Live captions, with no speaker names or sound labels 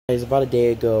Guys, about a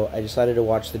day ago, I decided to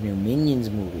watch the new Minions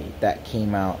movie that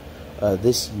came out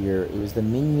this year. It was the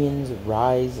Minions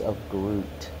Rise of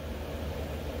Groot.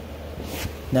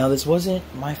 Now, this wasn't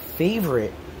my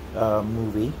favorite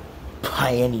movie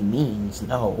by any means,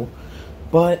 no,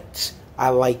 but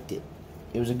I liked it.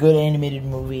 It was a good animated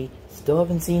movie. Still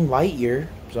haven't seen Lightyear,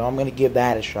 so I'm gonna give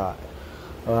that a shot.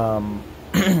 Right,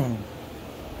 I'm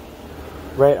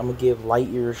gonna give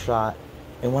Lightyear a shot.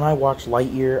 And when I watch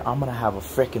Lightyear, I'm gonna have a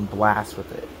frickin' blast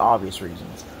with it. Obvious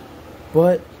reasons.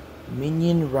 But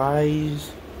Minions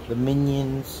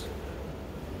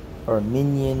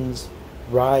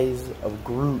Rise of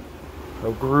Groot,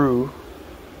 or Gru,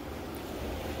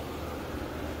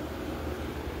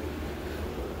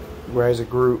 Rise of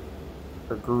Groot,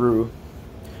 or Gru,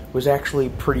 was actually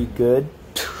pretty good.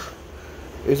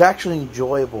 It was actually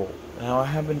enjoyable. Now, I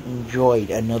haven't enjoyed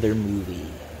another movie.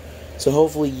 So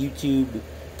hopefully YouTube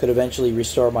could eventually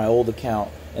restore my old account,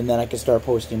 and then I can start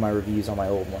posting my reviews on my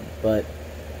old one. But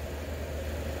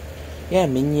yeah,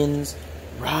 Minions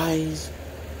Rise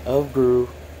of Gru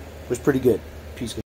was pretty good. Peace.